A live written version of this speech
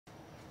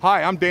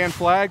Hi, I'm Dan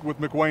Flaig with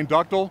McWane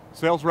Ductile,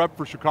 sales rep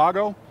for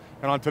Chicago,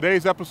 and on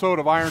today's episode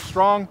of Iron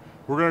Strong,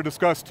 we're going to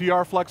discuss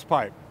TR Flex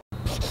pipe.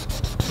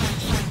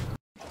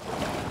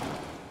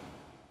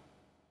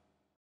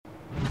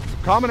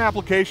 Common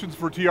applications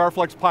for TR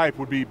Flex pipe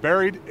would be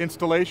buried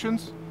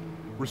installations,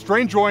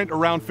 restrained joint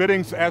around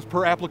fittings as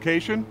per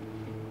application,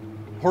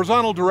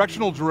 horizontal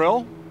directional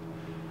drill,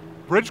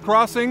 bridge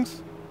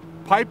crossings,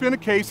 pipe in a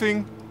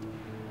casing,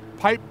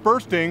 pipe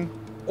bursting,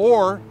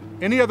 or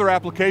any other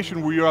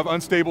application where you have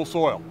unstable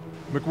soil.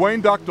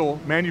 McWane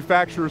Ductile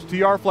manufactures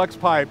TR Flex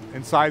pipe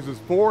in sizes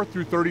 4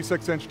 through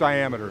 36-inch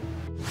diameter.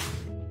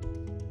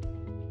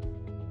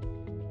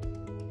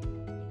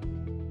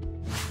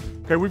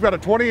 Okay, we've got a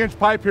 20-inch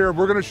pipe here.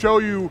 We're going to show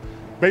you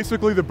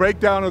basically the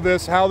breakdown of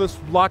this, how this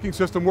locking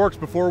system works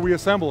before we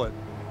assemble it.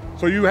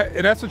 So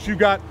in essence, you've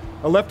got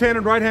a left-hand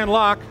and right-hand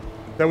lock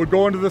that would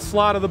go into the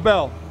slot of the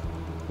bell.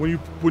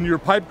 When your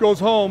pipe goes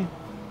home,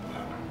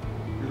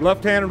 your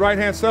left hand and right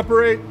hand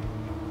separate.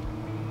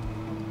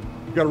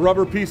 You've got a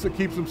rubber piece that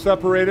keeps them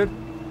separated.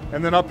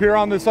 And then up here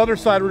on this other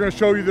side, we're going to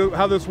show you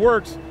how this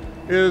works,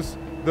 is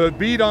the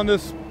bead on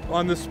this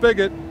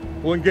spigot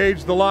will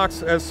engage the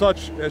locks as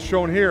such as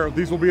shown here.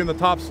 These will be in the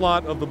top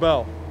slot of the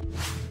bell.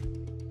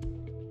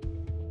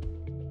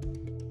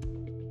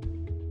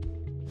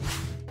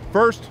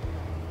 First,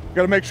 you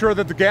got to make sure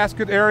that the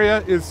gasket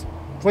area is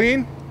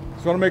clean.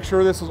 So I want to make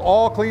sure this is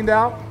all cleaned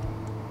out.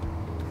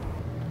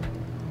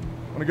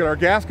 Want to get our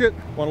gasket,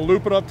 want to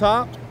loop it up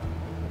top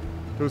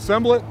to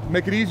assemble it,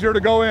 make it easier to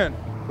go in.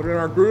 Put it in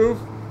our groove.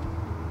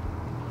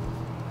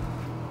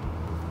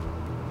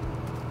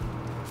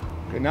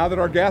 Okay, now that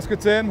our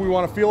gasket's in, we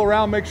want to feel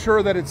around, make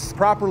sure that it's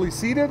properly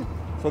seated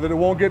so that it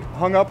won't get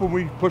hung up when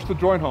we push the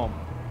joint home.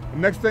 The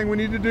next thing we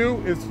need to do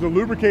is to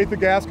lubricate the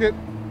gasket.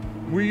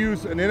 We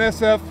use an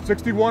NSF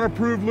 61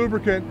 approved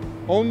lubricant.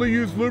 Only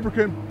use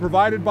lubricant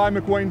provided by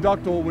McWane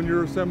Ductile when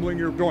you're assembling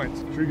your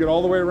joints. Make sure you get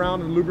all the way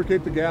around and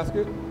lubricate the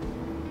gasket,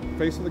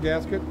 face of the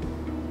gasket.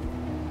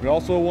 We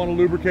also want to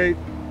lubricate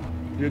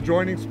the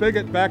adjoining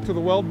spigot back to the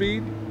weld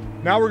bead.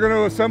 Now we're going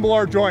to assemble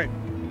our joint.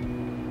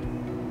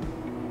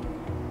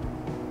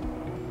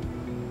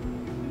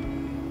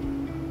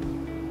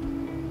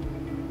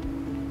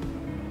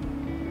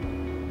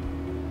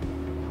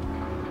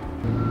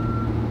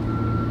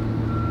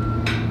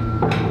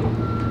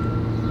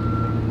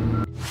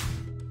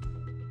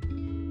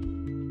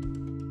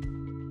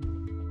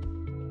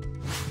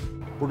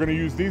 We're going to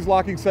use these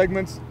locking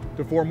segments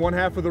to form one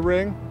half of the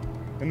ring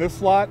in this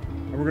slot,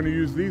 and we're going to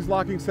use these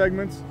locking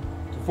segments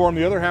to form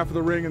the other half of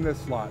the ring in this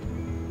slot.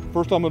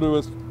 First I'm going to do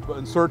is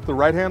insert the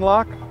right hand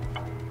lock.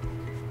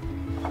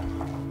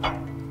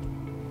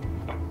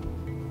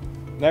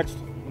 Next,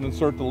 I'm going to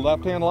insert the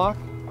left hand lock.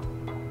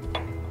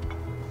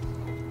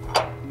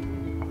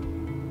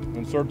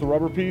 Insert the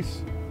rubber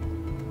piece,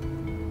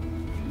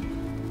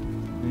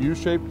 the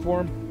U-shaped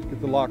form, to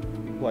get the lock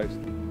placed.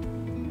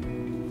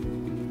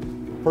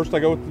 First I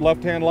go with the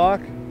left-hand lock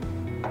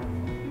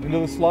into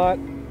the slot,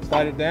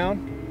 slide it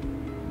down.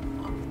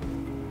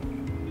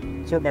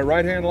 Insert my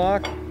right-hand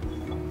lock,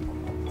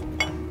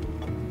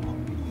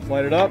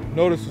 slide it up.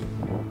 Notice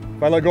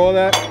if I let go of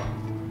that,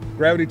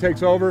 gravity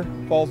takes over,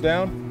 falls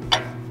down.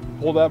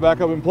 Hold that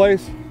back up in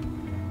place.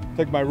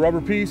 Take my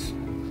rubber piece,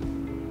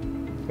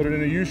 put it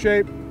in a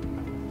U-shape.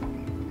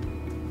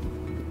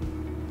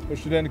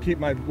 Push it in to keep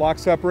my lock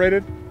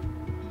separated.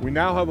 We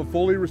now have a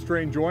fully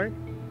restrained joint.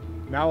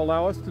 Now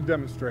allow us to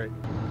demonstrate.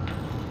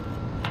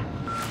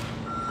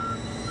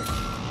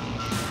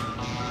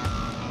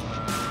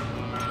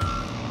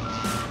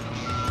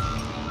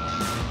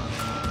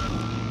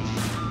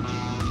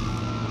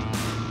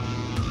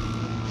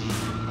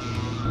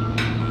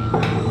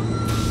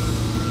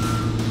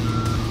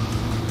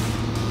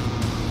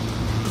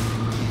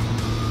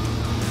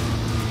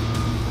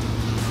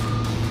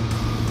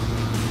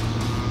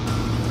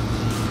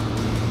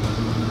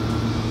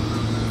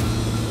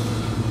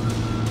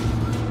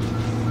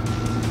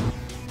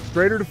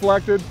 Straight or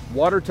deflected,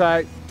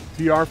 watertight,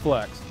 TR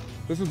Flex.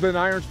 This has been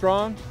Iron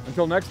Strong.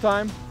 Until next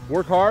time,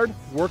 work hard,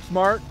 work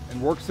smart,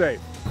 and work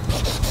safe.